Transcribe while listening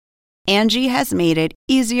Angie has made it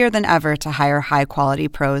easier than ever to hire high-quality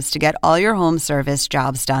pros to get all your home service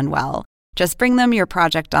jobs done well. Just bring them your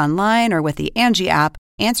project online or with the Angie app,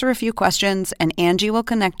 answer a few questions, and Angie will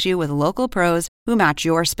connect you with local pros who match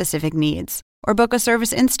your specific needs. Or book a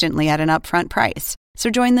service instantly at an upfront price. So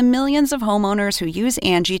join the millions of homeowners who use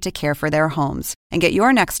Angie to care for their homes and get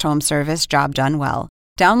your next home service job done well.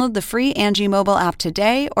 Download the free Angie mobile app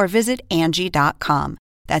today or visit Angie.com.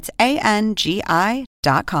 That's ANGI.com.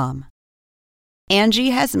 Angie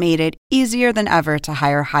has made it easier than ever to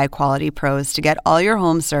hire high-quality pros to get all your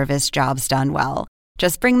home service jobs done well.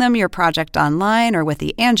 Just bring them your project online or with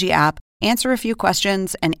the Angie app, answer a few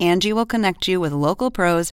questions, and Angie will connect you with local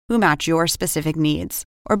pros who match your specific needs.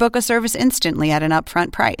 Or book a service instantly at an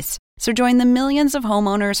upfront price. So join the millions of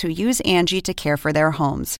homeowners who use Angie to care for their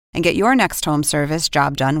homes and get your next home service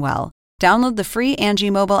job done well. Download the free Angie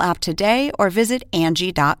mobile app today or visit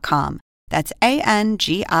Angie.com. That's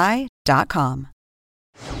ANGI.com.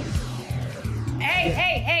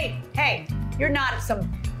 Hey, you're not at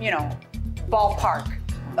some, ballpark,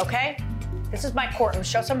 okay? This is my courtroom.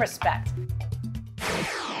 Show some respect.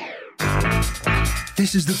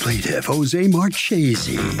 This is the plaintiff, Jose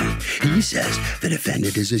Marchese. He says the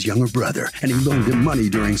defendant is his younger brother, and he loaned him money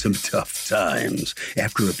during some tough times.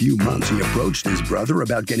 After a few months, he approached his brother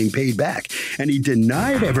about getting paid back, and he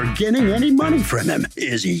denied ever getting any money from him.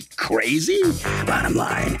 Is he crazy? Bottom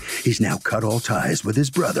line, he's now cut all ties with his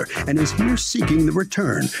brother and is here seeking the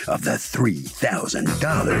return of the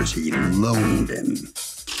 $3,000 he loaned him.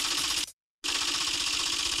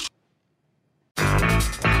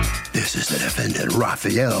 This is the defendant,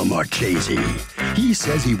 Rafael Marchese. He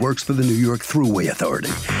says he works for the New York Thruway Authority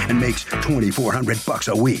and makes $2,400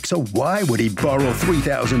 a week. So why would he borrow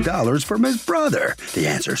 $3,000 from his brother? The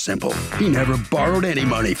answer's simple. He never borrowed any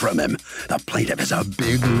money from him. The plaintiff is a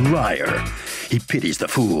big liar. He pities the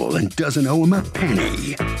fool and doesn't owe him a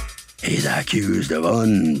penny. He's accused of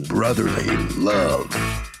unbrotherly love.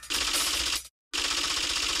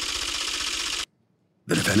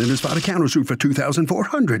 The defendant has filed a countersuit for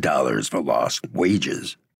 $2,400 for lost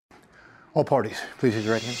wages. All parties, please raise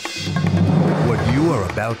your right hand. What you are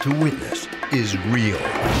about to witness is real.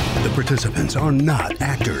 The participants are not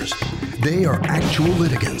actors. They are actual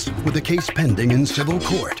litigants with a case pending in civil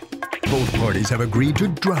court. Both parties have agreed to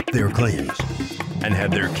drop their claims and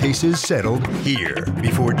have their cases settled here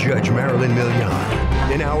before Judge Marilyn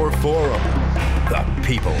Milian in our forum, the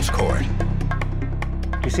People's Court.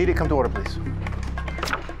 You seated? Come to order, please.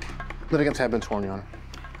 Litigants have been sworn, Your Honor.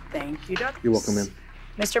 Thank you, Douglas. You're welcome, ma'am.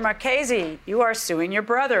 Mr. Marchese, you are suing your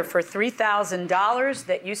brother for $3,000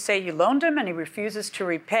 that you say you loaned him and he refuses to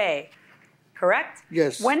repay, correct?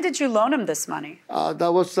 Yes. When did you loan him this money?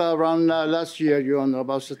 That was around last year, Your Honor,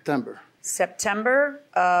 about September. September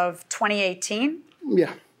of 2018?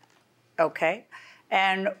 Yeah. Okay.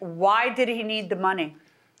 And why did he need the money?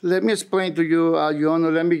 Let me explain to you, Your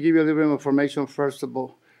Honor. Let me give you a little bit of information, first of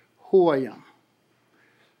all, who I am.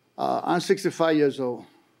 I'm 65 years old.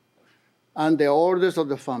 I'm the oldest of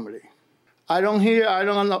the family. I am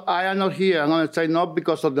not here. I'm going to say not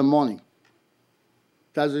because of the money.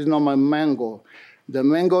 That is not my main goal. The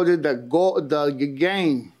main goal is the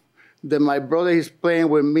game that my brother is playing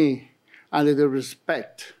with me and the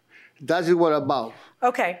respect. That is what about.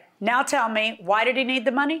 Okay. Now tell me, why did he need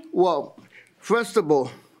the money? Well, first of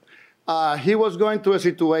all, he was going through a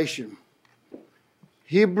situation.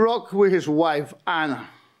 He broke with his wife, Anna.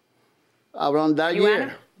 Around that year.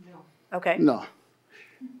 Anna? No. Okay. No.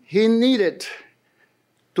 He needed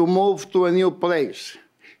to move to a new place.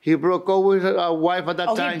 He broke up with his wife at that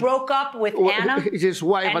time. Oh, he broke up with Anna? His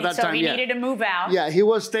wife at that time, so he needed to move out? Yeah, he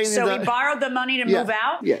was staying So he borrowed the money to move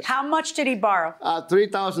out? Yes. How much did he borrow?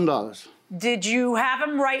 $3,000. Did you have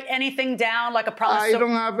him write anything down, like a promise? I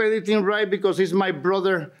don't have anything right because he's my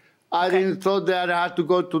brother. I didn't thought that I had to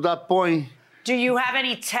go to that point. Do you have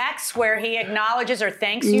any texts where he acknowledges or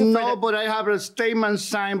thanks you? No, but I have a statement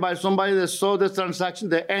signed by somebody that saw the transaction,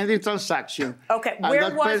 the ending transaction. Okay,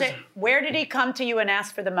 where was it? Where did he come to you and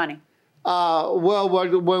ask for the money? Well,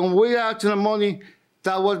 when we asked the money,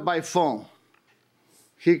 that was by phone.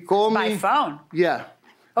 He called me. By phone? Yeah,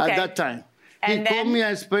 okay. At that time. And he called me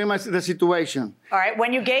and explained the situation. All right,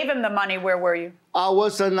 when you gave him the money, where were you? I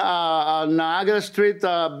was in Niagara Street,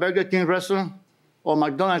 Burger King restaurant, or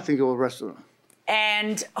McDonald's, I think it was restaurant.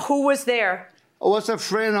 And who was there? It was a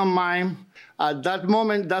friend of mine. At that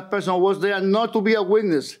moment, that person was there not to be a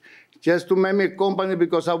witness, just to make me company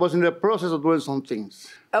because I was in the process of doing some things.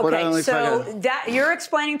 Okay, so you're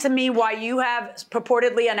explaining to me why you have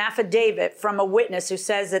purportedly an affidavit from a witness who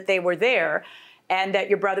says that they were there and that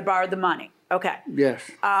your brother borrowed the money. Okay. Yes.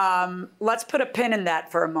 Let's put a pin in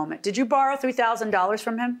that for a moment. Did you borrow $3,000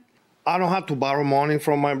 from him? I don't have to borrow money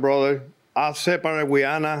from my brother. I separated with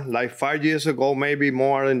Anna like 5 years ago, maybe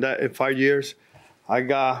more than that, in 5 years. I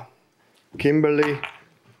got Kimberly,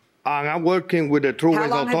 and I'm working with the True Ways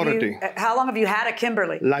Authority. How long have you had a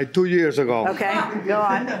Kimberly? Like 2 years ago. Okay, go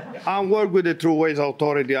on. I work with the True Ways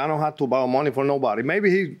Authority. I don't have to borrow money from nobody. Maybe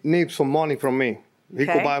he needs some money from me. He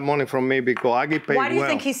could buy money from me because I get paid well. Why do you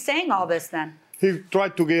think he's saying all this then? He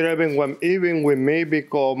tried to get even with me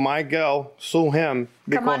because my girl sued him.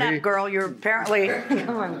 Come on up, girl. You're apparently...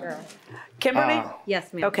 Come on, girl. Kimberly?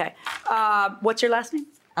 Yes, ma'am. Okay. What's your last name?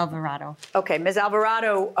 Alvarado. Okay, Ms.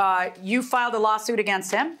 Alvarado, you filed a lawsuit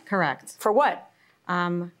against him? Correct. For what?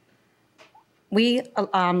 We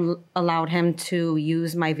allowed him to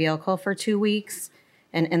use my vehicle for 2 weeks,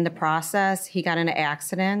 and in the process, he got in an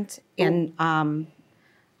accident and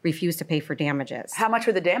refused to pay for damages. How much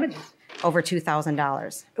were the damages? Over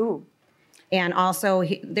 $2,000. Ooh. And also,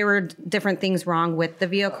 there were different things wrong with the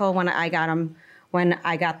vehicle when I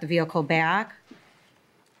got the vehicle back,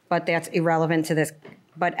 but that's irrelevant to this.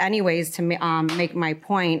 But anyways, to make my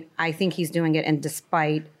point, I think he's doing it in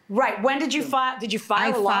despite. Right. When did you file? Did you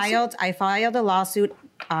file a lawsuit? I filed a lawsuit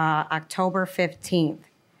October 15th.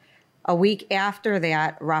 A week after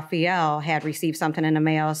that, Rafael had received something in the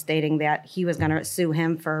mail stating that he was going to sue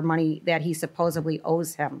him for money that he supposedly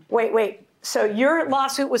owes him. Wait. So your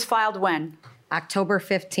lawsuit was filed when? October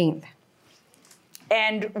 15th.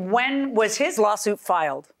 And when was his lawsuit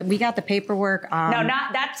filed? We got the paperwork. No,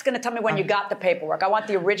 that's going to tell me when you got the paperwork. I want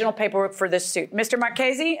the original paperwork for this suit. Mr.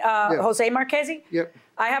 Marchese, Jose Marchese? Yep.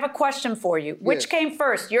 I have a question for you. Which came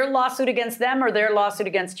first, your lawsuit against them or their lawsuit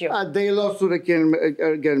against you? They lawsuit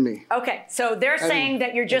against me. Okay, so they're saying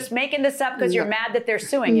that you're just making this up because you're mad that they're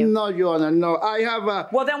suing you. No, Your Honor, no. I have a...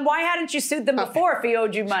 Well, then why hadn't you sued them before if he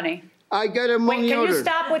owed you money? I got a money Wait, can order. you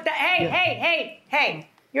stop with that? Hey,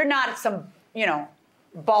 you're not at some,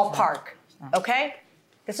 ballpark, okay?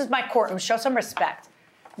 This is my courtroom. Show some respect.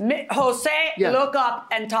 Jose, look up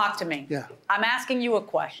and talk to me. Yeah. I'm asking you a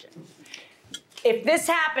question. If this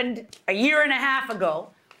happened a year and a half ago,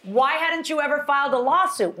 why hadn't you ever filed a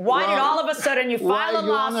lawsuit? Why did all of a sudden you file a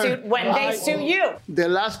lawsuit when they sue you? The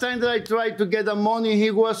last time that I tried to get the money, he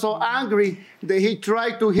was so angry that he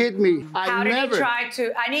tried to hit me. How did he try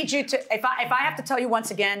to? I need you to, if I have to tell you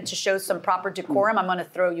once again to show some proper decorum, I'm going to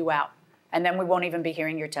throw you out. And then we won't even be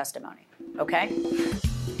hearing your testimony. Okay?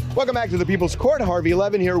 Welcome back to the People's Court. Harvey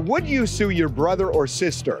Levin here. Would you sue your brother or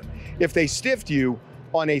sister if they stiffed you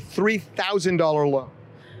on a $3,000 loan?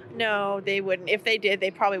 No, they wouldn't. If they did, they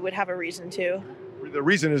probably would have a reason to. The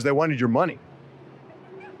reason is they wanted your money.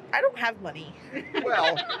 I don't have money.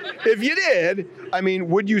 Well, if you did,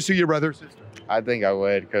 would you sue your brother or sister? I think I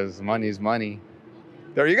would, because money's money.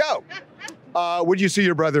 There you go. Would you sue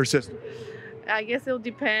your brother or sister? I guess it'll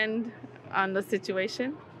depend on the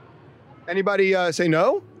situation. Anybody say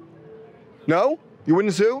no? No? You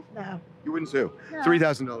wouldn't sue? No. You wouldn't sue? No.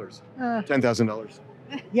 $3,000? $10,000?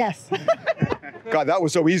 Yes. God, that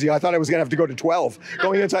was so easy. I thought I was going to have to go to 12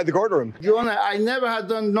 going inside the courtroom. Your Honor, I never had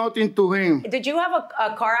done nothing to him. Did you have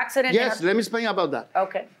a car accident? Yes, let me explain about that.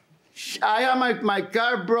 Okay. I have my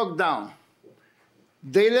car broke down.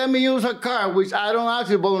 They let me use a car, which I don't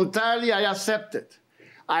actually voluntarily, I accepted.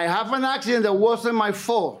 I have an accident that wasn't my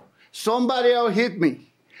fault. Somebody else hit me.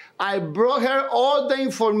 I brought her all the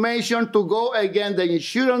information to go against the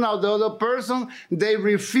insurance of the other person. They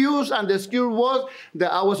refused, and the excuse was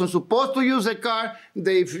that I wasn't supposed to use the car.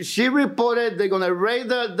 She reported they're going to raise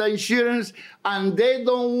the insurance, and they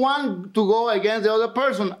don't want to go against the other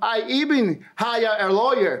person. I even hired a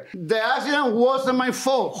lawyer. The accident wasn't my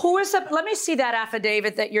fault. Who is it? Let me see that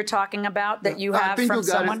affidavit that you're talking about that you have from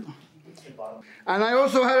someone. And I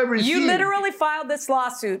also had a receipt. You literally filed this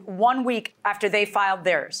lawsuit 1 week after they filed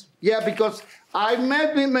theirs. Yeah, because I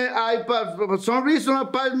met him, for some reason I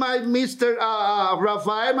passed my Mr.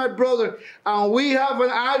 Rafael, my brother, and we have an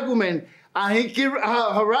argument, and he keep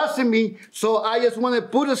harassing me, so I just want to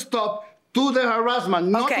put a stop to the harassment,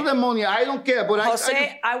 not to the money. I don't care. But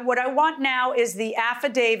Jose, what I want now is the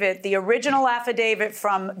affidavit, the original affidavit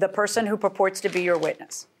from the person who purports to be your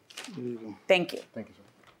witness. Thank you. Thank you, sir.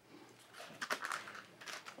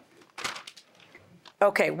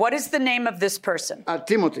 Okay, what is the name of this person?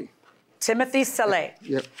 Timothy. Timothy Saleh.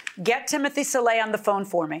 Yep. Get Timothy Saleh on the phone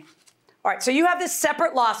for me. All right, so you have this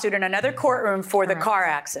separate lawsuit in another courtroom for the car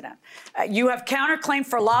accident. You have counterclaim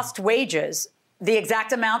for lost wages, the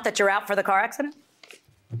exact amount that you're out for the car accident?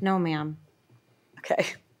 No, ma'am. Okay.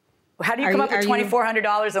 How do you come up with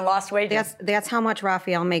 $2,400 in lost wages? That's how much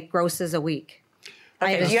Rafael grosses a week.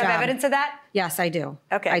 Okay. Do you have evidence of that? Yes, I do.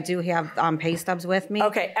 Okay. I do have pay stubs with me.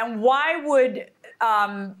 Okay. And why would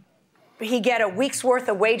he get a week's worth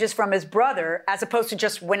of wages from his brother as opposed to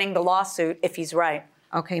just winning the lawsuit if he's right?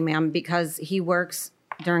 Okay, ma'am, because he works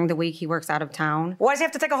during the week. He works out of town. Why does he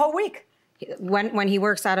have to take a whole week? When he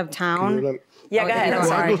works out of town. Yeah, go ahead.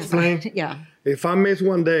 I'm sorry. Yeah. If I miss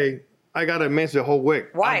one day, I gotta miss the whole week.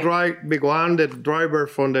 Why? I drive because I'm the driver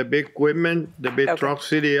from the big equipment, the big truck,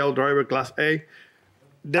 CDL driver, Class A.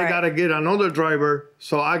 They gotta get another driver,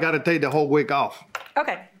 so I gotta take the whole week off.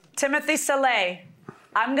 Okay. Timothy Soleil,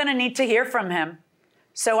 I'm gonna need to hear from him.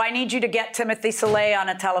 So I need you to get Timothy Soleil on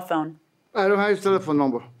a telephone. I don't have his telephone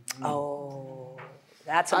number. Oh,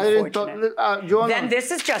 that's unfortunate. Then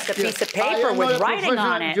this is just a piece of paper with writing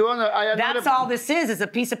on it. That's all this is a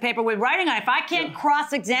piece of paper with writing on it. If I can't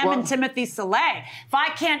cross-examine Timothy Soleil, if I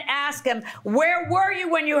can't ask him, where were you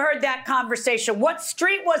when you heard that conversation? What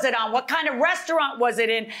street was it on? What kind of restaurant was it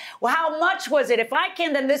in? Well, how much was it? If I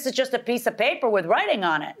can, then this is just a piece of paper with writing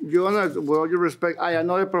on it. Your Honor, with all due respect, I am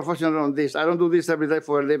not a professional on this. I don't do this every day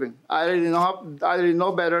for a living. I already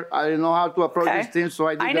know better. I already know how to approach these things, so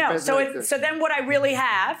I did the best. So then what I really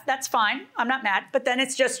have, that's fine. I'm not mad. But then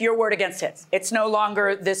it's just your word against his. It's no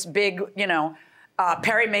longer this big,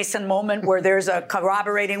 Perry Mason moment where there's a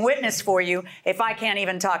corroborating witness for you if I can't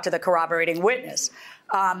even talk to the corroborating witness.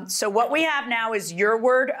 So what we have now is your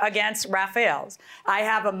word against Raphael's. I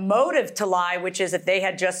have a motive to lie, which is that they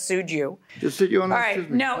had just sued you. Just sued you on All right.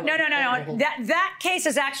 No. That case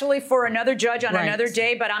is actually for another judge on another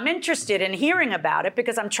day, but I'm interested in hearing about it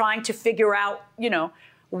because I'm trying to figure out,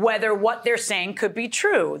 whether what they're saying could be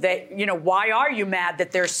true. That, why are you mad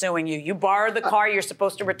that they're suing you? You borrowed the car, you're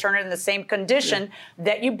supposed to return it in the same condition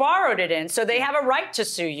that you borrowed it in. So they have a right to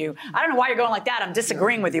sue you. I don't know why you're going like that. I'm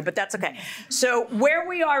disagreeing with you, but that's okay. So where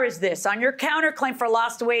we are is this. On your counterclaim for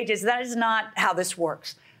lost wages, that is not how this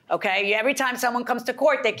works. Okay? Every time someone comes to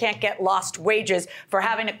court, they can't get lost wages for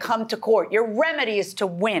having to come to court. Your remedy is to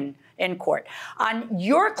win in court. On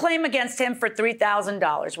your claim against him for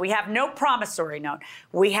 $3,000, we have no promissory note.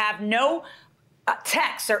 We have no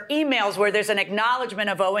texts or emails where there's an acknowledgement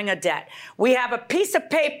of owing a debt. We have a piece of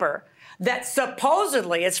paper that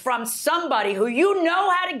supposedly is from somebody who you know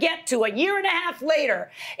how to get to a year and a half later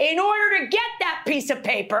in order to get that piece of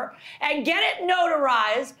paper and get it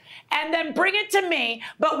notarized and then bring it to me.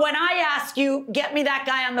 But when I ask you, get me that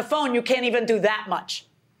guy on the phone, you can't even do that much.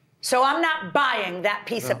 So I'm not buying that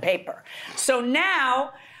piece of paper. So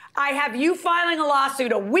now I have you filing a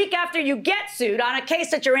lawsuit a week after you get sued on a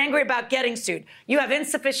case that you're angry about getting sued. You have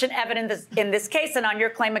insufficient evidence in this case, and on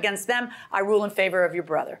your claim against them, I rule in favor of your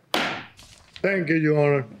brother. Thank you, Your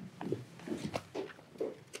Honor.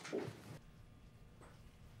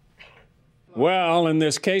 Well, in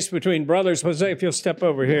this case between brothers, Jose, if you'll step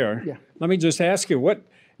over here, let me just ask you, what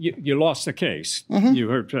you lost the case. You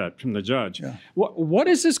heard that from the judge. Yeah. What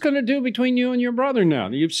is this going to do between you and your brother now?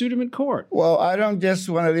 You've sued him in court. Well, I don't just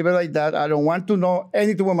want to leave it like that. I don't want to know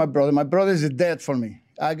anything with my brother. My brother is dead for me.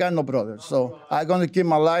 I got no brother, so I'm going to keep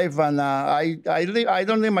my life, and I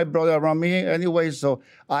don't need my brother around me anyway, so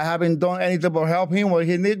I haven't done anything but help him when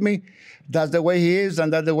he needs me. That's the way he is,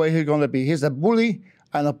 and that's the way he's going to be. He's a bully,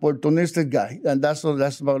 an opportunistic guy, and that's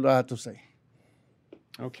about what I have to say.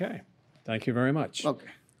 Okay. Thank you very much. Okay.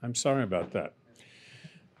 I'm sorry about that.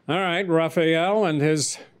 All right, Raphael and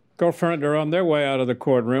his girlfriend are on their way out of the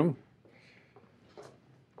courtroom.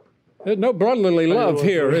 There's no brotherly love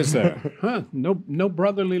here, is there? Huh? No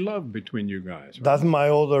brotherly love between you guys. Right? That's my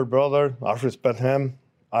older brother. I respect him.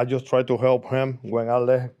 I just try to help him when I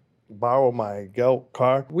let borrow my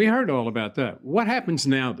car. We heard all about that. What happens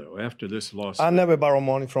now, though, after this lawsuit? I never borrow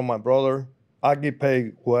money from my brother. I get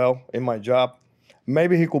paid well in my job.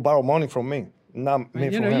 Maybe he could borrow money from me. Not me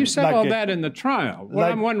from him. You said all that in the trial. What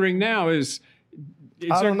I'm wondering now is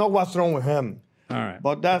I don't know what's wrong with him. All right.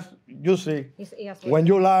 But that's, you see, when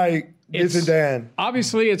you lie, this is the end.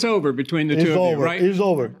 Obviously, it's over between the two of you, right? It's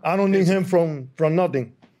over. I don't need him from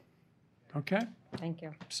nothing. Okay. Thank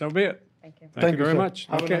you. So be it. Thank you. Thank you very much.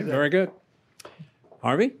 Okay, very good.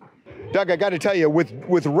 Harvey? Doug, I got to tell you,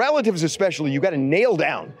 with relatives especially, you got to nail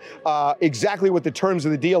down exactly what the terms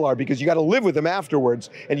of the deal are, because you got to live with them afterwards,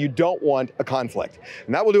 and you don't want a conflict.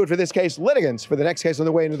 And that will do it for this case. Litigants for the next case on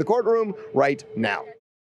the way into the courtroom right now.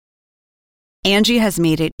 Angie has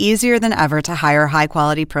made it easier than ever to hire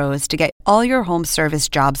high-quality pros to get all your home service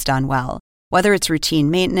jobs done well. Whether it's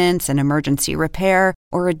routine maintenance, an emergency repair,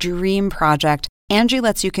 or a dream project, Angie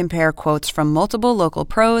lets you compare quotes from multiple local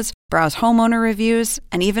pros, browse homeowner reviews,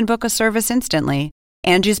 and even book a service instantly.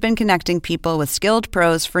 Angie's been connecting people with skilled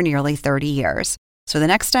pros for nearly 30 years. So the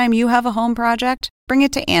next time you have a home project, bring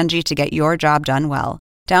it to Angie to get your job done well.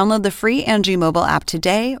 Download the free Angie mobile app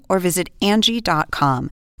today or visit Angie.com.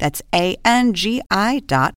 That's ANGI.com.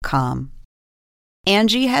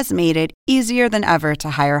 Angie has made it easier than ever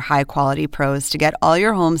to hire high-quality pros to get all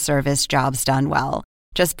your home service jobs done well.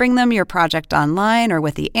 Just bring them your project online or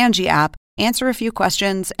with the Angie app, answer a few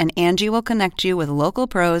questions, and Angie will connect you with local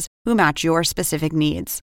pros who match your specific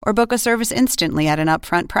needs. Or book a service instantly at an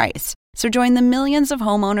upfront price. So join the millions of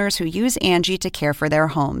homeowners who use Angie to care for their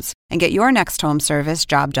homes and get your next home service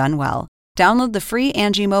job done well. Download the free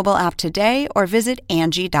Angie mobile app today or visit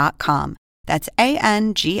Angie.com. That's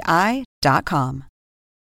ANGI.com.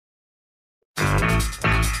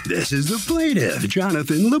 This is the plaintiff,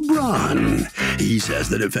 Jonathan LeBron. He says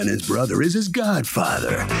the defendant's brother is his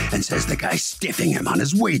godfather and says the guy's stiffing him on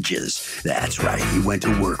his wages. That's right, he went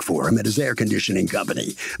to work for him at his air conditioning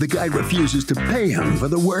company. The guy refuses to pay him for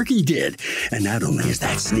the work he did. And not only is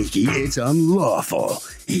that sneaky, it's unlawful.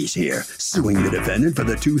 He's here suing the defendant for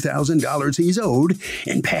the $2,000 he's owed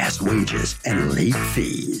in past wages and late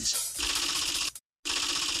fees.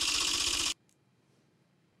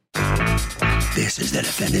 This is the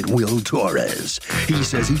defendant, Will Torres. He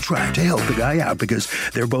says he tried to help the guy out because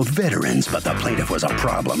they're both veterans, but the plaintiff was a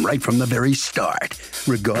problem right from the very start.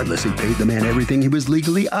 Regardless, he paid the man everything he was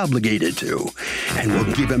legally obligated to and will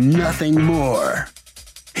give him nothing more.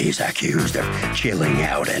 He's accused of chilling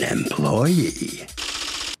out an employee.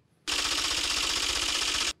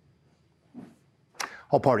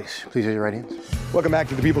 All parties, please raise your right hands. Welcome back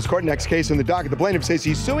to the People's Court. Next case in the docket. The plaintiff says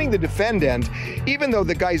he's suing the defendant even though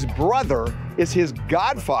the guy's brother is his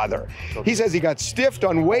godfather. He says he got stiffed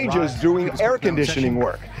on wages doing air conditioning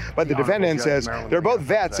work. But the defendant says they're both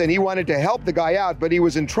vets and he wanted to help the guy out, but he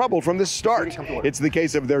was in trouble from the start. It's the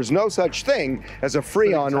case of there's no such thing as a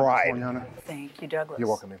free-on ride. Thank you, Douglas. You're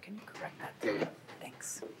welcome, ma'am. Can you correct that?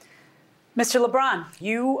 Thanks. Mr. LeBron,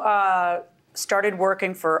 you started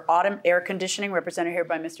working for Autumn Air Conditioning, represented here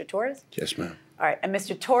by Mr. Torres? Yes, ma'am. All right, and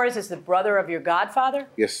Mr. Torres is the brother of your godfather?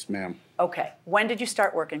 Yes, ma'am. Okay. When did you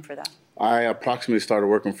start working for them? I approximately started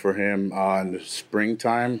working for him in the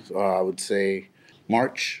springtime, I would say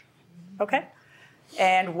March. Okay.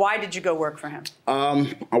 And why did you go work for him?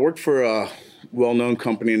 I worked for a well-known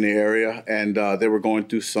company in the area, and they were going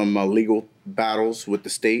through some legal battles with the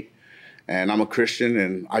state. And I'm a Christian,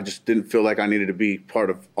 and I just didn't feel like I needed to be part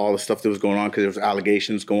of all the stuff that was going on because there was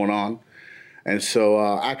allegations going on. And so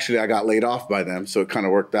actually I got laid off by them, so it kind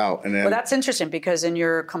of worked out. And then, well, that's interesting because in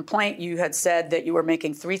your complaint you had said that you were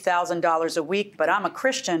making $3,000 a week, but I'm a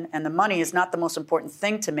Christian and the money is not the most important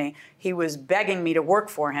thing to me. He was begging me to work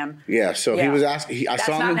for him. Yeah, so he was asking. That's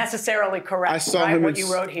not necessarily correct, I saw right, him what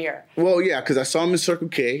you wrote here. Well, yeah, because I saw him in Circle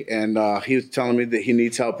K, and he was telling me that he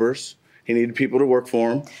needs helpers. He needed people to work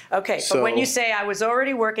for him. Okay, but when you say I was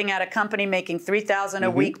already working at a company making $3,000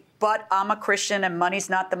 a week, but I'm a Christian and money's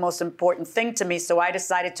not the most important thing to me, so I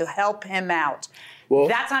decided to help him out. Well,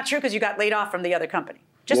 that's not true because you got laid off from the other company.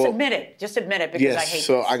 Just admit it. Just admit it because I hate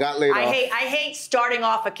so this. I got laid off. I hate starting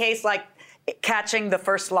off a case like catching the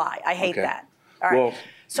first lie. I hate that. All right. Well,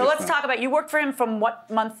 so let's talk about, you worked for him from what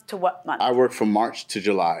month to what month? I worked from March to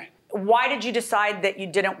July. Why did you decide that you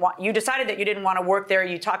didn't want to work there?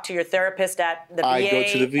 You talked to your therapist at the VA. I go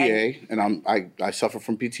to the VA, and I suffer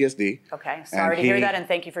from PTSD. Okay, sorry to hear that, and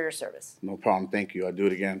thank you for your service. No problem, thank you. I'll do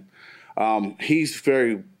it again.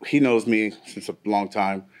 He knows me since a long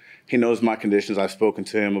time. He knows my conditions. I've spoken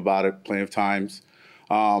to him about it plenty of times.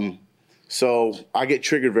 So I get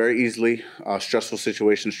triggered very easily. Stressful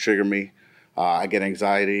situations trigger me. I get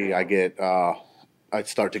anxiety. I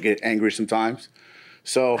start to get angry sometimes.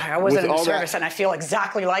 So I wasn't in the service, and I feel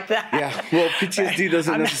exactly like that. Yeah, well, PTSD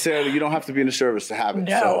doesn't necessarily, you don't have to be in the service to have it.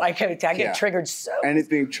 No, so, I get triggered so.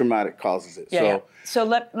 Anything traumatic causes it. Yeah. So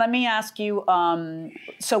let me ask you,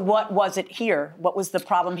 so what was it here? What was the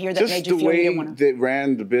problem here that made you feel you didn't want to? Just the way they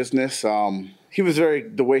ran the business. He was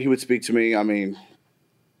the way he would speak to me, I mean,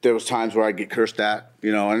 there was times where I'd get cursed at,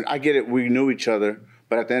 and I get it, we knew each other,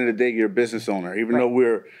 but at the end of the day, you're a business owner. Even though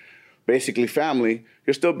we're basically family,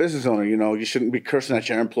 you're still a business owner. You shouldn't be cursing at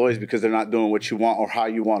your employees because they're not doing what you want or how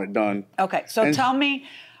you want it done. Okay, so tell me,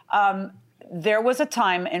 there was a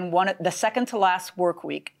time in the second to last work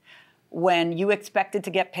week when you expected to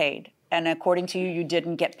get paid, and according to you, you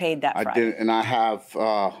didn't get paid that Friday. I didn't, and I have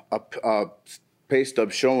a pay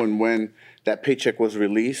stub showing when that paycheck was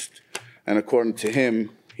released, and according to him,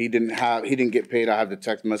 he didn't get paid. I have the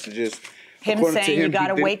text messages. Him saying you got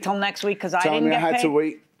to wait till next week because I didn't get paid? I had to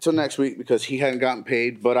wait till next week because he hadn't gotten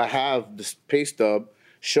paid, but I have this pay stub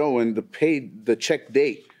showing the check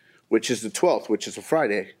date, which is the 12th, which is a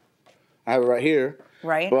Friday. I have it right here.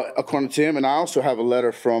 Right. But according to him, and I also have a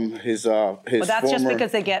letter from his Well, that's former, just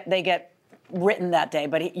because they get written that day.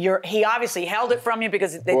 But he obviously held it from you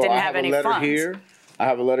because they didn't have any funds. I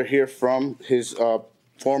have a letter here from his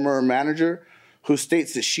former manager who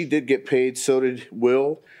states that she did get paid, so did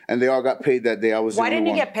Will, and they all got paid that day. I was Why the only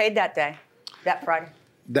didn't you one. get paid that day, that Friday?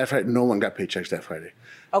 That Friday, no one got paychecks that Friday.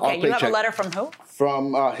 Okay, you have a letter from who?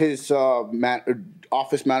 From his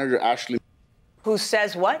office manager, Ashley. Who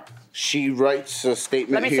says what? She writes a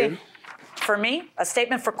statement here. Let me see. For me? A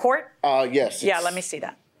statement for court? Yes. Yeah, let me see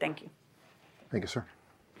that. Thank you. Thank you, sir.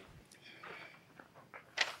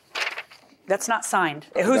 That's not signed.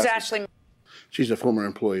 Who's That's- Ashley? She's a former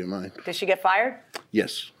employee of mine. Did she get fired?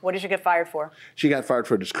 Yes. What did she get fired for? She got fired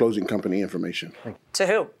for disclosing company information. To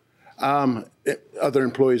who? Other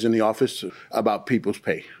employees in the office about people's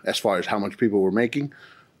pay, as far as how much people were making.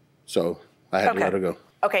 So I had to let her go.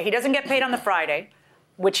 Okay, he doesn't get paid on the Friday,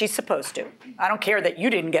 which he's supposed to. I don't care that you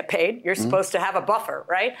didn't get paid. You're supposed to have a buffer,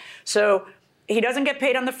 right? So he doesn't get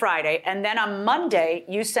paid on the Friday. And then on Monday,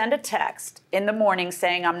 you send a text in the morning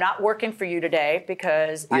saying, I'm not working for you today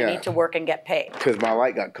because I need to work and get paid. Because my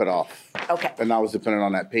light got cut off. Okay. And I was dependent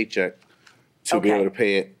on that paycheck to be able to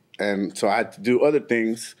pay it. And so I had to do other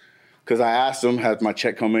things because I asked them, has my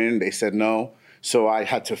check come in? They said no. So I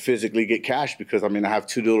had to physically get cash because, I mean, I have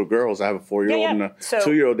two little girls. I have a 4-year-old and a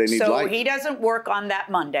 2-year-old. They need light. So he doesn't work on that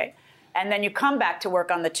Monday. And then you come back to work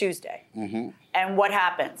on the Tuesday. And what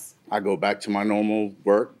happens? I go back to my normal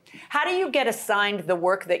work. How do you get assigned the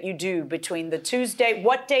work that you do between the Tuesday?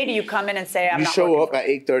 What day do you come in and say, I'm You not show working up at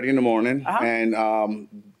 8:30 in the morning, and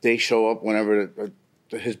they show up whenever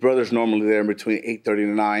his brother's normally there between 8:30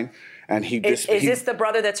 and 9. And Is this the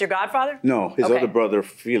brother that's your godfather? No, his other brother,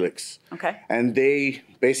 Felix. Okay. And they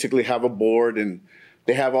basically have a board, and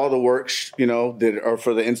they have all the works, that are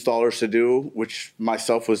for the installers to do, which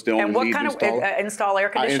myself was the only And what lead kind installer. of install air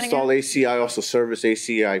I conditioning? install AC. I also service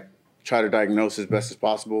AC. I try to diagnose as best as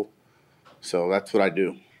possible. So that's what I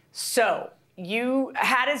do. So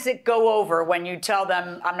how does it go over when you tell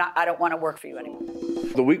them I don't want to work for you anymore?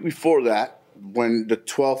 The week before that, when the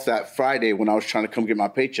 12th, that Friday, when I was trying to come get my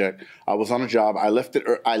paycheck, I was on a job. I left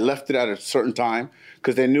it at a certain time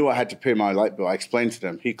because they knew I had to pay my light bill. I explained to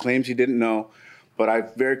them. He claims he didn't know, but I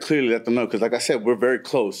very clearly let them know because, like I said, we're very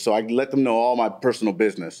close. So I let them know all my personal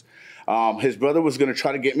business. His brother was going to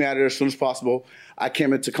try to get me out of there as soon as possible. I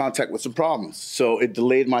came into contact with some problems, so it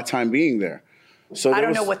delayed my time being there. So I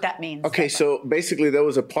don't know what that means. Okay, so basically there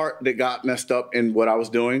was a part that got messed up in what I was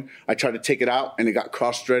doing. I tried to take it out, and it got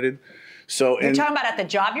cross-threaded. So You're talking about at the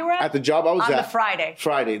job you were at? At the job I was at? at. On the Friday?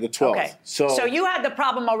 Friday, the 12th. Okay. So you had the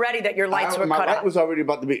problem already that your lights were cut off. My light was already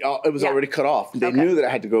about to be, it was already cut off. They knew that I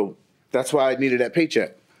had to go. That's why I needed that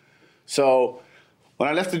paycheck. So when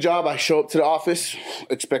I left the job, I show up to the office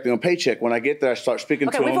expecting a paycheck. When I get there, I start speaking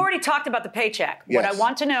to him. Okay, we've already talked about the paycheck. Yes. What I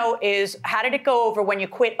want to know is, how did it go over when you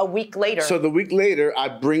quit a week later? So the week later, I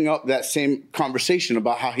bring up that same conversation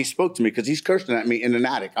about how he spoke to me because he's cursing at me in an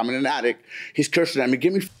attic. I'm in an attic. He's cursing at me.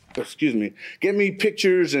 Give me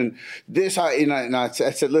pictures and this. I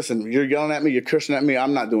said, listen, you're yelling at me. You're cursing at me.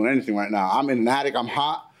 I'm not doing anything right now. I'm in an attic. I'm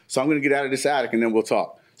hot. So I'm going to get out of this attic and then we'll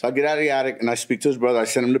talk. So I get out of the attic and I speak to his brother. I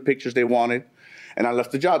send him the pictures they wanted. And I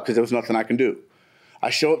left the job because there was nothing I can do. I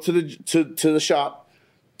show up to the shop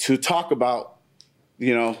to talk about,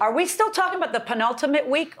 Are we still talking about the penultimate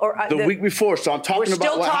week or the week before? So I'm talking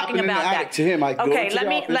about what happened in the attic to him.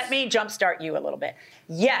 Let me jumpstart you a little bit.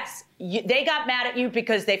 Yes, they got mad at you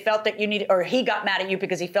because they felt that you needed, or he got mad at you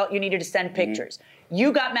because he felt you needed to send pictures.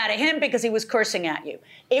 You got mad at him because he was cursing at you.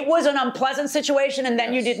 It was an unpleasant situation, and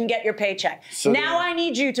then you didn't get your paycheck. So now I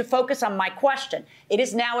need you to focus on my question. It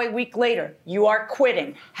is now a week later. You are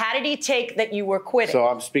quitting. How did he take that you were quitting? So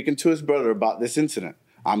I'm speaking to his brother about this incident.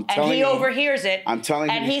 And he overhears it. I'm telling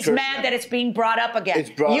him. And he's mad that it's being brought up again. It's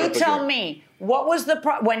brought up again. You tell me, what was the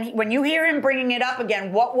when you hear him bringing it up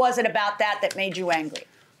again? What was it about that made you angry?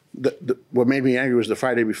 What made me angry was the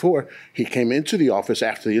Friday before. He came into the office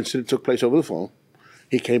after the incident took place over the phone.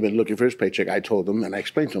 He came in looking for his paycheck. I told him, and I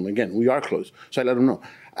explained to him, again, we are closed. So I let him know.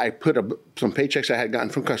 I put some paychecks I had gotten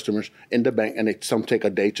from customers in the bank, and some take a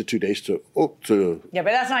day to 2 days to. Yeah,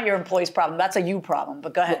 but that's not your employee's problem. That's a you problem.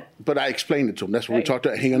 But go ahead. But I explained it to him. That's what we talked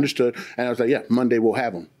to. He understood, and I was like, yeah, Monday we'll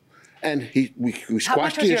have them. And we squashed the issue. How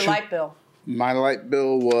much was your light bill? My light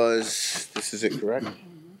bill was, this is it correct?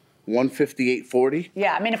 $158.40.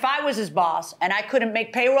 Yeah, I mean, if I was his boss and I couldn't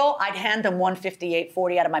make payroll, I'd hand him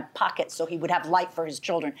 $158.40 out of my pocket so he would have light for his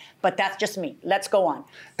children. But that's just me. Let's go on.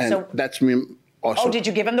 And that's me also. Oh, did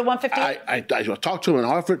you give him the $158? I talked to him and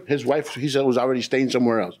offered. His wife, he said, was already staying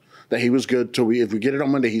somewhere else. That he was good. So if we get it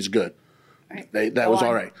on Monday, he's good. Right. That was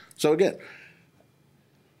all right. So again,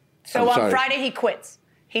 So on Friday, he quits.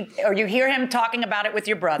 Or you hear him talking about it with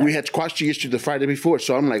your brother. We had squashed the issue the Friday before,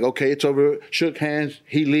 so I'm like, okay, it's over. Shook hands.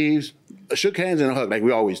 He leaves. Shook hands and a hug, like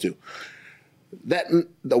we always do.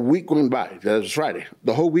 The week went by. That was Friday.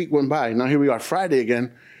 The whole week went by. Now here we are, Friday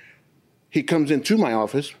again. He comes into my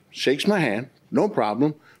office, shakes my hand, no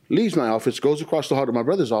problem, leaves my office, goes across the hall to my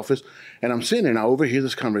brother's office, and I'm sitting there and I overhear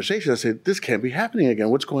this conversation. I said, this can't be happening again.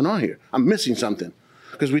 What's going on here? I'm missing something.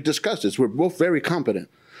 Because we discussed this. We're both very competent.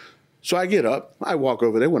 So I get up, I walk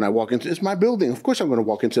over there. When I walk into, it's my building. Of course I'm going to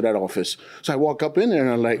walk into that office. So I walk up in there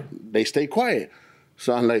and I'm like, they stay quiet.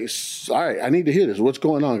 So I'm like, all right, I need to hear this. What's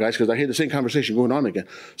going on, guys? Because I hear the same conversation going on again.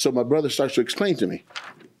 So my brother starts to explain to me.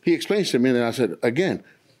 He explains to me, and then I said, again.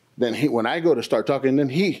 Then when I go to start talking, then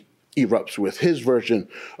he erupts with his version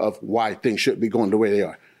of why things should be going the way they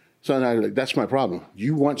are. So I'm like, that's my problem.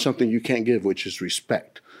 You want something you can't give, which is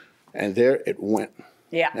respect. And there it went.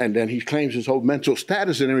 Yeah. And then he claims his whole mental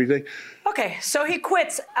status and everything. Okay, so he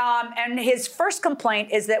quits, and his first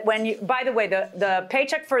complaint is that when you, by the way, the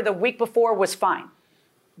paycheck for the week before was fine.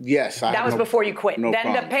 Yes. That was before you quit. No then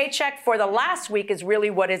problem. the paycheck for the last week is really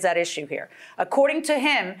what is at issue here. According to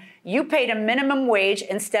him, you paid a minimum wage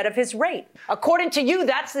instead of his rate. According to you,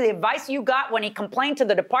 that's the advice you got when he complained to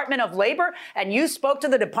the Department of Labor and you spoke to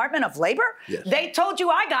the Department of Labor? Yes. They told you,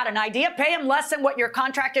 I got an idea, pay him less than what your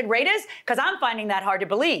contracted rate is? Because I'm finding that hard to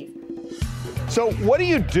believe. So what do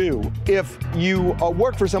you do if you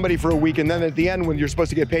work for somebody for a week and then at the end when you're supposed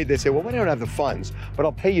to get paid, they say, well, we don't have the funds, but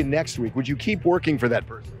I'll pay you next week. Would you keep working for that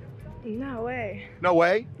person? No way. No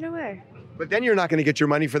way? No way. But then you're not going to get your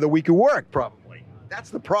money for the week you work, probably. That's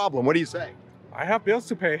the problem. What do you say? I have bills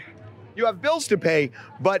to pay. You have bills to pay,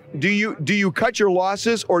 but do you cut your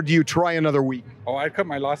losses or do you try another week? Oh, I'd cut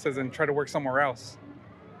my losses and try to work somewhere else.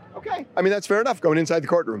 Okay. I mean, that's fair enough, going inside the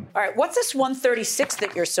courtroom. All right, what's this 136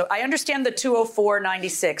 that you're so... I understand the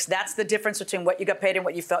 204.96. That's the difference between what you got paid and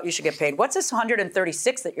what you felt you should get paid. What's this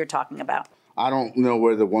 136 that you're talking about? I don't know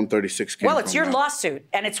where the 136 came from. Well, it's your now. lawsuit,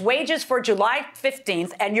 and it's wages for July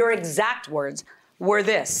 15th, and your exact words were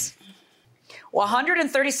this. Well,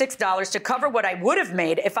 $136 to cover what I would have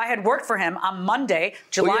made if I had worked for him on Monday,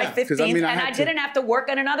 July 15th, and I didn't have to work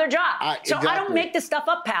at another job. So I don't make this stuff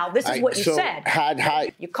up, pal. This is what you said.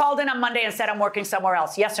 You called in on Monday and said I'm working somewhere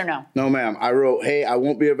else. Yes or no? No, ma'am. I wrote, hey, I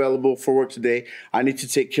won't be available for work today. I need to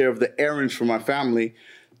take care of the errands for my family.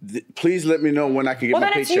 Please let me know when I can get my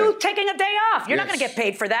paycheck. Well, then it's you taking a day off. You're not going to get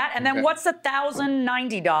paid for that. And then what's the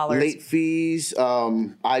 $1,090? Late fees.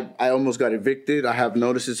 I almost got evicted. I have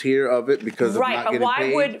notices here of it because of not getting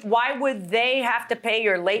paid. Why would they have to pay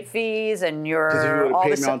your late fees and your Because if you would have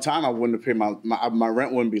paid me on time, I wouldn't have paid my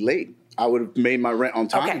rent wouldn't be late. I would have made my rent on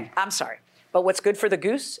time. Okay, I'm sorry. But what's good for the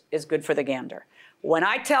goose is good for the gander. When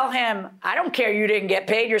I tell him, I don't care you didn't get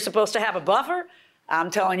paid, you're supposed to have a buffer, I'm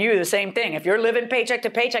telling you the same thing. If you're living paycheck to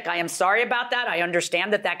paycheck, I am sorry about that. I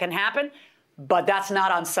understand that can happen, but that's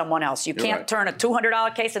not on someone else. You can't turn a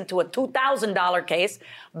 $200 case into a $2,000 case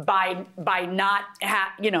by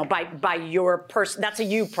your person. That's a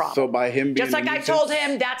you problem. So by him being just like I told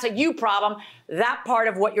him, that's a you problem. That part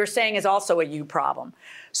of what you're saying is also a you problem.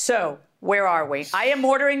 So where are we? I am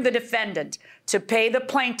ordering the defendant to pay the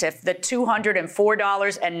plaintiff the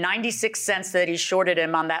 $204.96 that he shorted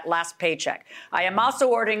him on that last paycheck. I am also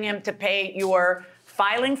ordering him to pay your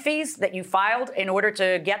filing fees that you filed in order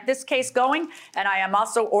to get this case going. And I am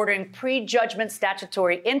also ordering prejudgment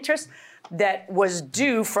statutory interest that was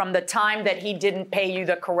due from the time that he didn't pay you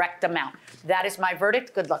the correct amount. That is my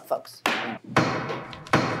verdict. Good luck, folks.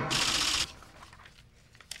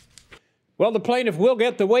 Well, the plaintiff will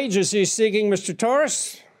get the wages he's seeking, Mr.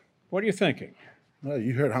 Torres. What are you thinking? Well,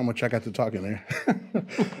 you heard how much I got to talking there.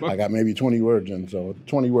 I got maybe 20 words in, so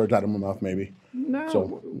 20 words out of my mouth maybe. No.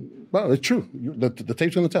 So, well, it's true. The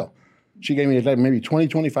tape's going to tell. She gave me maybe 20,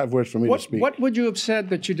 25 words for me to speak. What would you have said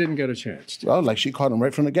that you didn't get a chance to? Well, like she caught him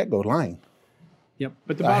right from the get-go, lying. Yep,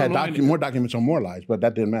 but the I bottom had line more documents on more lies, but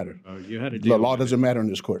that didn't matter. Oh, you had to The deal law with doesn't matter in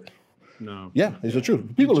this court. No. Yeah, it's the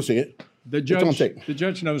truth. People will see it. The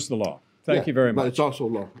judge knows the law. Thank you very much. But it's also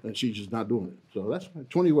law, and she's just not doing it. So that's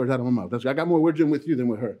 20 words out of my mouth. I got more words in with you than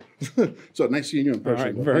with her. So nice seeing you in person. All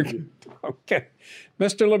right, very good. Okay.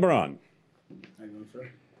 Mr. LeBron. How you doing,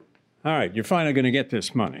 sir? All right, you're finally going to get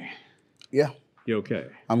this money. Yeah. You okay?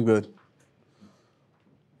 I'm good.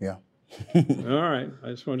 Yeah. All right. I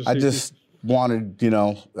just wanted to see. I just wanted,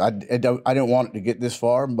 I didn't want it to get this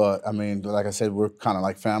far, but I mean, like I said, we're kind of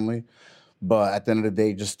like family. But at the end of the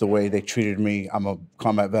day, just the way they treated me, I'm a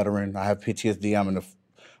combat veteran. I have PTSD.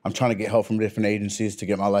 I'm trying to get help from different agencies to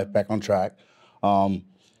get my life back on track.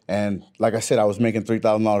 And like I said, I was making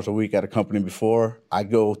 $3,000 a week at a company before. I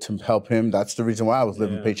go to help him. That's the reason why I was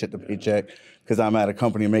living paycheck to paycheck, because I'm at a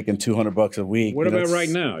company making $200 a week. What about right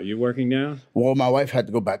now? You working now? Well, my wife had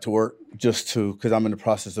to go back to work because I'm in the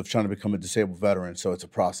process of trying to become a disabled veteran, so it's a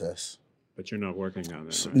process. But you're not working on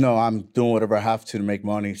that, right? No, I'm doing whatever I have to make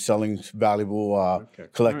money, selling valuable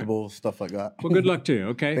collectibles, stuff like that. Well, good luck to you,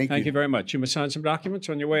 okay? Thank you very much. You must sign some documents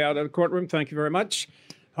on your way out of the courtroom. Thank you very much.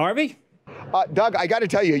 Harvey? Doug, I got to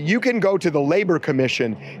tell you, you can go to the Labor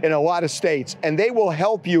Commission in a lot of states, and they will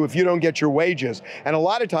help you if you don't get your wages. And a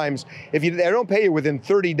lot of times, if they don't pay you within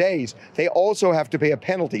 30 days, they also have to pay a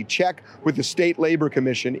penalty. Check with the State Labor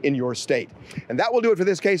Commission in your state. And that will do it for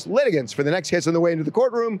this case. Litigants for the next case on the way into the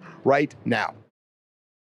courtroom right now.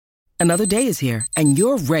 Another day is here, and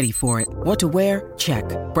you're ready for it. What to wear? Check.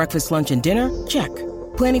 Breakfast, lunch, and dinner? Check.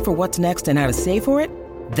 Planning for what's next and how to save for it?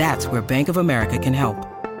 That's where Bank of America can help.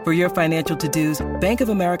 For your financial to-dos, Bank of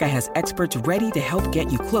America has experts ready to help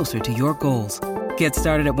get you closer to your goals. Get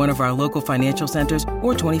started at one of our local financial centers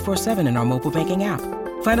or 24/7 in our mobile banking app.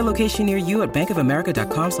 Find a location near you at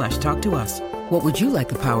bankofamerica.com/talktous. What would you like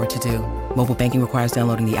the power to do? Mobile banking requires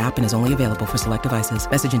downloading the app and is only available for select devices.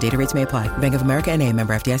 Message and data rates may apply. Bank of America N.A.,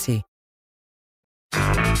 member FDIC.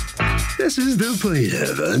 This is the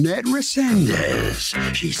plaintiff, Annette Resendez.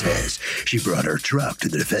 She says she brought her truck to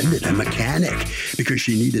the defendant, a mechanic, because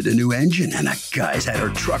she needed a new engine, and the guy's had her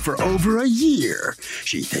truck for over a year.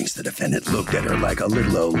 She thinks the defendant looked at her like a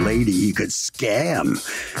little old lady he could scam.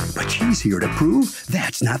 But she's here to prove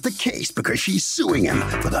that's not the case, because she's suing him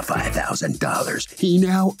for the $5,000 he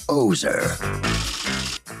now owes her.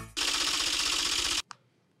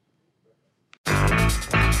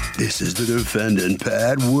 This is the defendant,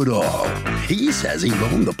 Pat Woodall. He says he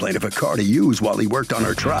loaned the plaintiff a car to use while he worked on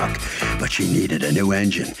her truck, but she needed a new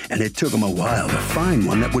engine, and it took him a while to find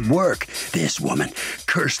one that would work. This woman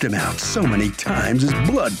cursed him out so many times his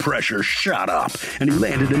blood pressure shot up, and he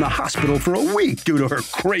landed in the hospital for a week due to her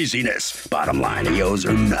craziness. Bottom line, he owes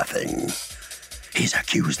her nothing. He's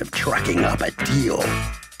accused of trucking up a deal.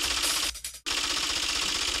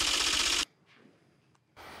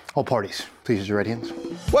 All parties, please use your right hands.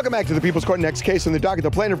 Welcome back to the People's Court. Next case on the docket.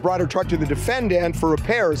 The plaintiff brought her truck to the defendant for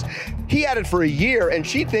repairs. He had it for a year, and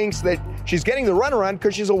she thinks that she's getting the runaround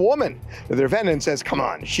because she's a woman. The defendant says, come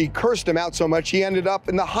on, she cursed him out so much he ended up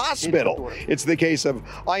in the hospital. It's the case of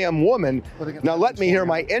I am woman. Now let me hear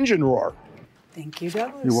my engine roar. Thank you,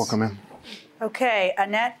 Douglas. You're welcome, ma'am. Okay,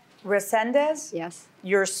 Annette Resendez? Yes.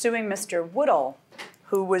 You're suing Mr. Woodall,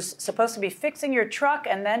 who was supposed to be fixing your truck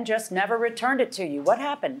and then just never returned it to you. What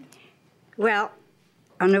happened? Well,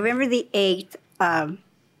 on November the 8th...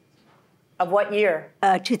 of what year?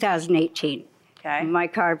 2018. Okay. My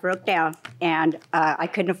car broke down, and I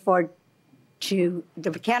couldn't afford to...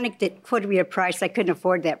 The mechanic that quoted me a price, I couldn't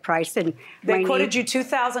afford that price. And They quoted you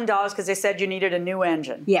 $2,000 because they said you needed a new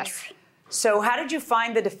engine. Yes. So how did you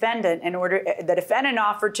find the defendant the defendant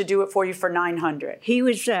offered to do it for you for $900? He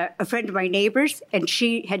was a friend of my neighbor's, and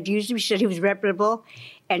she had used him. She said he was reputable,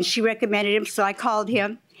 and she recommended him, so I called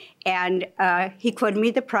him, and he quoted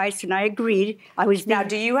me the price, and I agreed. Now,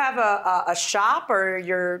 do you have a shop, or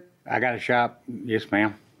you're... I got a shop, yes,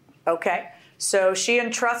 ma'am. Okay. So she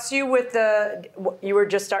entrusts you with you were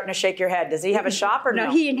just starting to shake your head. Does he have a shop or no?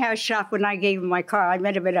 No, he didn't have a shop when I gave him my car. I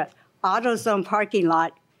met him at an AutoZone parking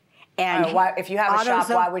lot. And if you have a shop,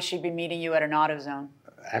 why would she be meeting you at an AutoZone?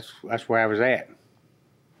 That's where I was at.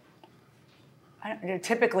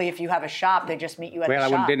 Typically, if you have a shop, they just meet you at the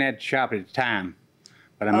shop. Well, I didn't have a shop at the time,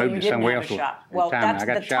 but I moved to somewhere else. Well, that's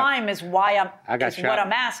the time is why what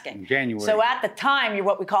I'm asking. In January. So at the time, you're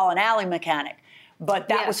what we call an alley mechanic. But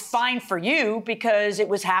that was fine for you because it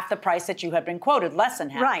was half the price that you had been quoted, less than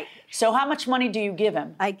half. Right. So how much money do you give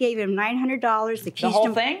him? I gave him $900. The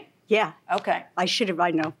whole thing? Yeah. Okay. I should have,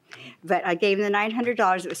 I know. But I gave him the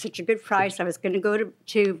 $900. It was such a good price. I was going to go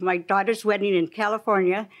to my daughter's wedding in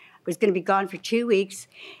California. I was going to be gone for 2 weeks.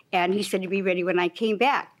 And he said to be ready when I came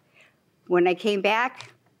back. When I came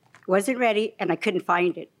back, wasn't ready, and I couldn't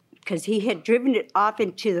find it because he had driven it off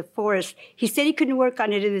into the forest. He said he couldn't work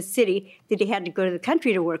on it in the city, that he had to go to the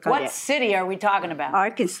country to work on it. What city are we talking about?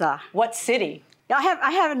 Arkansas. What city? I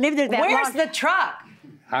haven't lived there that long. Where's the truck?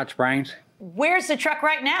 Hot Springs. Where's the truck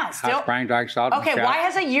right now? Still? Hot Springs, Arkansas. Okay, why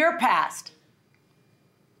has a year passed?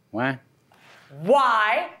 Why?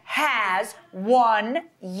 Why has 1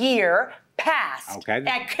 year passed? Okay.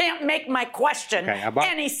 I can't make my question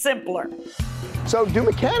any simpler. So do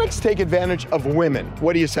mechanics take advantage of women?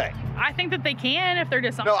 What do you say? I think that they can if they're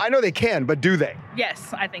dishonest. No, I know they can, but do they?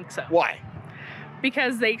 Yes, I think so. Why?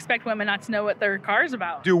 Because they expect women not to know what their car's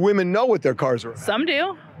about. Do women know what their cars are about? Some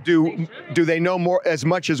do. Do they know more as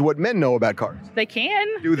much as what men know about cars? They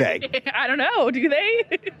can. Do they? I don't know. Do they?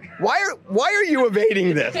 Why are you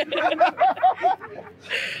evading this? I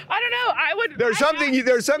don't know. I would. There's something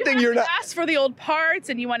you're not. Ask for the old parts,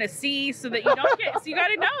 and you want to see so that you don't get. So you got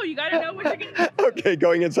to know. You got to know what you're getting. Okay,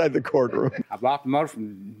 going inside the courtroom. I bought the motor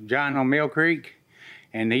from John on Mill Creek,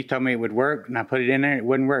 and he told me it would work, and I put it in there, it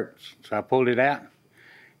wouldn't work. So I pulled it out,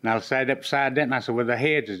 and I sat up beside that, and I said, well, the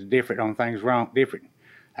heads is different on things different.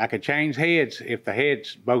 I could change heads if the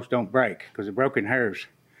heads both don't break, because it broke in hers.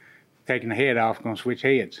 Taking the head off, going to switch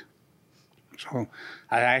heads. So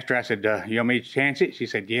I asked her, I said, you want me to chance it? She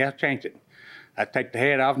said, yeah, I'll change it. I take the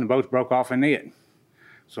head off, and the both broke off in it.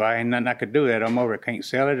 So I ain't nothing I could do that. I'm over. I can't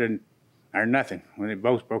sell it or nothing when it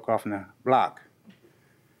both broke off in the block.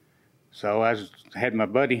 So I had my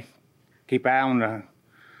buddy keep an eye on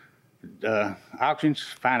the auctions,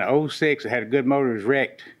 find an 06 that had a good motor, was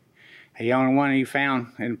wrecked. The only one he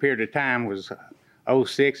found in a period of time was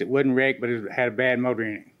 06. It wasn't wrecked, but it had a bad motor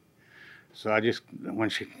in it. So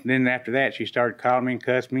then after that, she started calling me and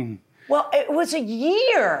cussing me. Well, it was a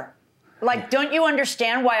year. Like, don't you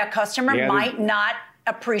understand why a customer might not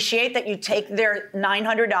appreciate that you take their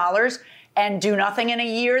 $900 and do nothing in a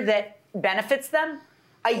year that benefits them?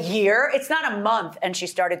 A year? It's not a month and she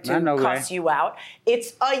started to cuss you out.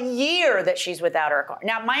 It's a year that she's without her car.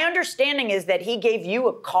 Now, my understanding is that he gave you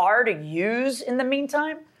a car to use in the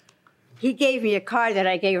meantime? He gave me a car that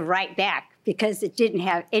I gave right back because it didn't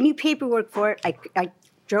have any paperwork for it. I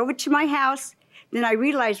drove it to my house. Then I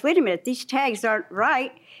realized, wait a minute, these tags aren't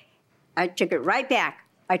right. I took it right back.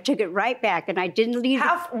 And I didn't leave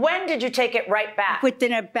When did you take it right back?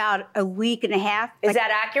 Within about a week and a half. Is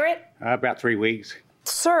that accurate? About 3 weeks.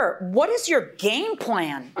 Sir, what is your game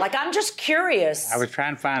plan? Like, I'm just curious. I was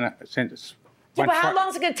trying to find a sentence. Yeah, but how long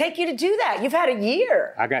is it going to take you to do that? You've had a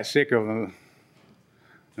year. I got sick of them.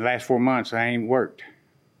 The last 4 months, I ain't worked.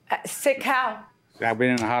 Sick how? I've been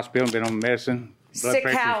in the hospital, been on medicine. Sick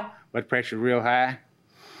how? Blood pressure real high.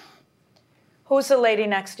 Who's the lady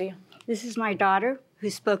next to you? This is my daughter who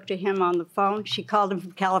spoke to him on the phone. She called him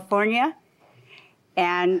from California.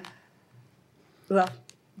 And, well,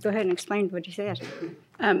 go ahead and explain what you said.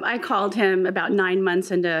 I called him about 9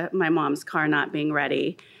 months into my mom's car not being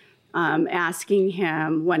ready, asking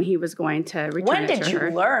him when he was going to return it to her. When did you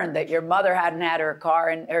learn that your mother hadn't had her car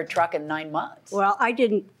and her truck in 9 months? Well, I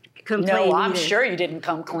didn't complain. No, I'm sure you didn't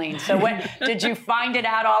come clean. So when did you find it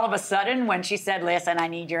out all of a sudden when she said, listen, I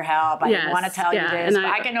need your help. I didn't want to tell you this. But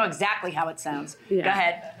I can know exactly how it sounds. Yeah. Go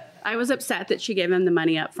ahead. I was upset that she gave him the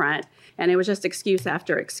money up front. And it was just excuse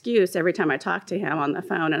after excuse every time I talked to him on the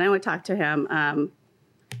phone. And I only talked to him, I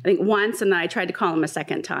think, once. And I tried to call him a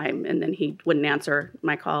second time. And then he wouldn't answer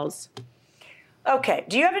my calls. Okay.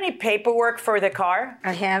 Do you have any paperwork for the car?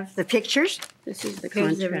 I have the pictures. This is the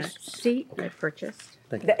Here's the contract receipt. I purchased.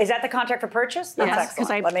 Is that the contract for purchase? That's Yes,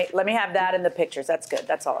 excellent. Let me have that in the pictures. That's good.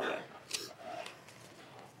 That's all I need.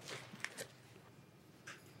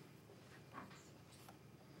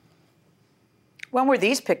 When were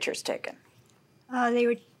these pictures taken? They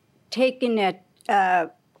were taken at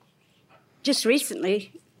just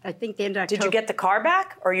recently. I think the end of October. Did you get the car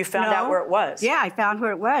back, or you found out where it was? Yeah, I found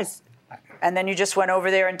where it was. And then you just went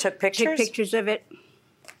over there and took pictures? Took pictures of it.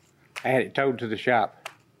 I had it towed to the shop.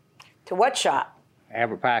 To what shop?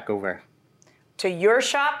 Albert Pike over there. To your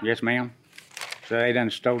shop? Yes, ma'am. So they done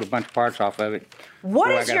stole a bunch of parts off of it.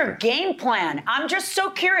 What is your game plan? I'm just so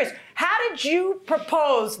curious. How did you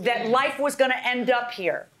propose that life was going to end up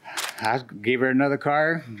here? I give her another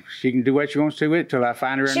car. She can do what she wants to with it till I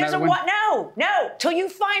find her another one. No. Till you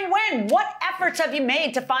find when? What efforts have you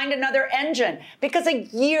made to find another engine? Because a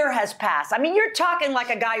year has passed. I mean, you're talking like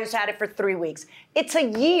a guy who's had it for 3 weeks. It's a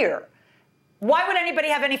year. Why would anybody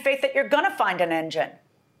have any faith that you're going to find an engine?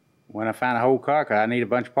 When I find a whole car, because I need a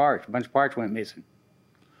bunch of parts. A bunch of parts went missing.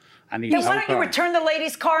 I need a whole car. Then why don't you return the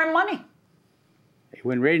lady's car and money? It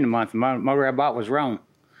wasn't ready in a month. The motor I bought was wrong.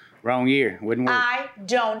 Wrong year. Wouldn't work. I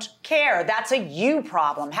don't care. That's a you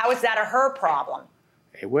problem. How is that a her problem?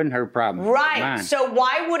 It wasn't her problem. Right. Mine. So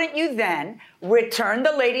why wouldn't you then return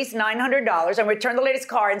the lady's $900 and return the lady's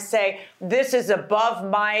car and say, this is above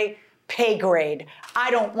my pay grade.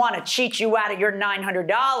 I don't want to cheat you out of your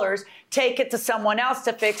 $900. Take it to someone else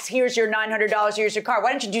to fix. Here's your $900. Here's your car.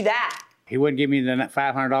 Why don't you do that? He wouldn't give me the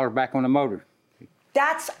 $500 back on the motor.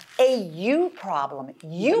 That's a you problem.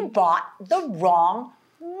 You bought the wrong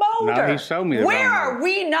motor. No, he sold me the Where wrong are motor.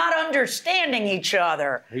 we not understanding each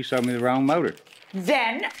other? He sold me the wrong motor.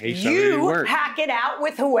 Then He sold you me work. hack it out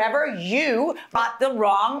with whoever you bought the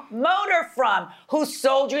wrong motor from, who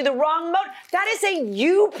sold you the wrong motor. That is a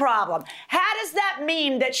you problem. How does that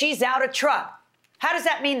mean that she's out of truck? How does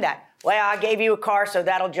that mean that? Well, I gave you a car, so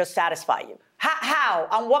that'll just satisfy you. How?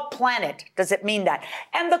 On what planet does it mean that?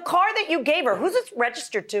 And the car that you gave her, who's it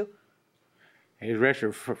registered to? He's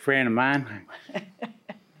registered for a friend of mine.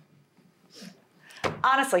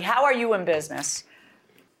 Honestly, how are you in business?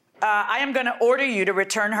 I am going to order you to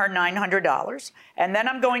return her $900, and then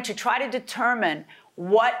I'm going to try to determine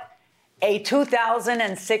what a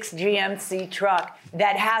 2006 GMC truck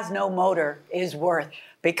that has no motor is worth,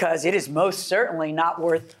 because it is most certainly not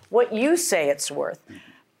worth what you say it's worth.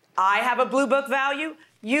 I have a Blue Book value.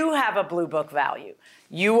 You have a Blue Book value.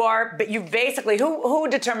 But you basically, who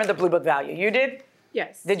determined the Blue Book value? You did?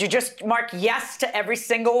 Yes. Did you just mark yes to every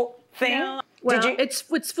single thing? No. Well,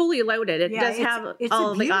 it's fully loaded. It does have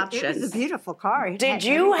all the options. It was a beautiful car. Did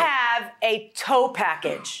you have a tow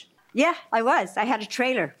package? Yeah, I was. I had a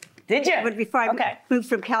trailer. Did you? But before I moved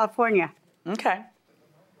from California. Okay.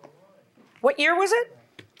 What year was it?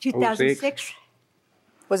 2006.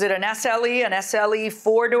 Was it an SLE, an SLE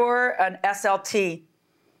 4-door, an SLT?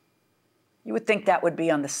 You would think that would be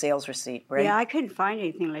on the sales receipt, right? Yeah, I couldn't find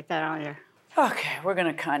anything like that on there. Okay, we're going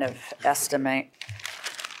to kind of estimate.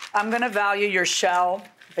 I'm going to value your shell,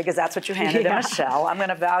 because that's what you handed him, a shell. I'm going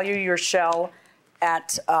to value your shell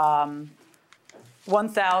at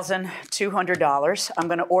 $1,200. I'm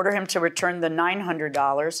going to order him to return the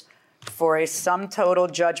 $900 for a sum total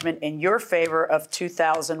judgment in your favor of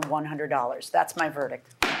 $2,100. That's my verdict.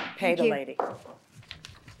 Pay the lady.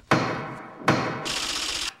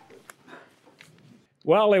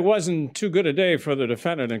 Well, it wasn't too good a day for the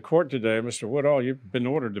defendant in court today. Mr. Woodall, you've been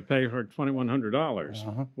ordered to pay her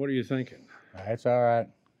 $2,100. What are you thinking? That's all right.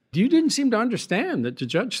 You didn't seem to understand that the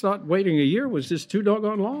judge thought waiting a year was just too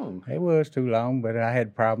doggone long. It was too long, but I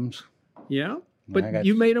had problems. Yeah? But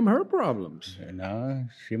you made them her problems. No,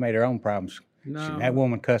 she made her own problems. No. That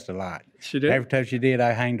woman cussed a lot. She did? Every time she did,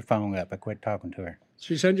 I hanged the phone up. I quit talking to her.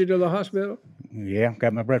 She sent you to the hospital? Yeah,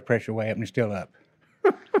 got my blood pressure way up and it's still up.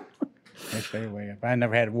 It's way up. I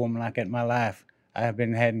never had a woman like that in my life. I have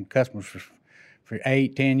been having customers for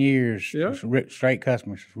 8-10 years. Yeah? Straight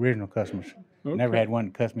customers, original customers. Okay. Never had one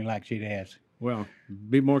that cussed me like she has. Well,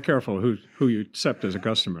 be more careful who you accept as a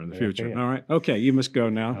customer in the future. yeah. All right? Okay, you must go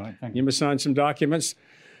now. All right, thank you must sign some documents.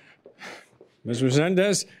 Ms.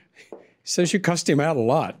 Resendez says you cussed him out a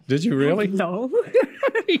lot. Did you really? No.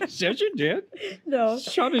 He says you did. No.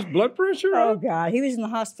 Shot his blood pressure Oh, up? God. He was in the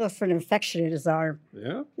hospital for an infection in his arm.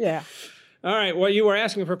 Yeah? Yeah. All right, well, you were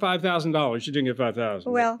asking for $5,000. You didn't get $5,000.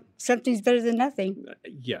 Well, something's better than nothing.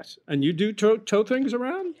 Yes. And you do tow things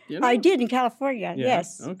around? You know? I did in California, Yeah,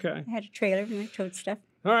 yes. okay. I had a trailer and I towed stuff.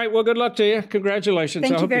 All right, well, good luck to you. Congratulations.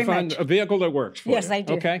 Thank I you hope very you find much. a vehicle that works for Yes, you. I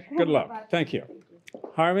do. Okay, good luck. Thank you.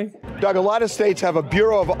 Harvey? Doug, a lot of states have a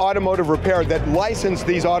Bureau of Automotive Repair that license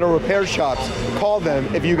these auto repair shops. Call them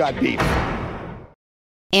if you got beef.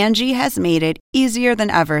 Angie has made it easier than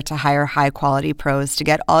ever to hire high-quality pros to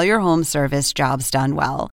get all your home service jobs done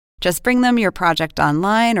well. Just bring them your project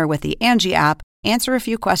online or with the Angie app, answer a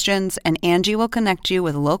few questions, and Angie will connect you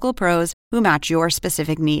with local pros who match your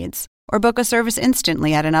specific needs. Or book a service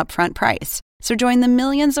instantly at an upfront price. So join the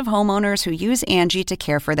millions of homeowners who use Angie to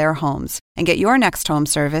care for their homes and get your next home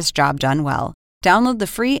service job done well. Download the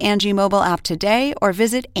free Angie mobile app today or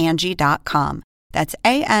visit Angie.com. That's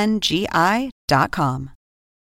ANGI.com.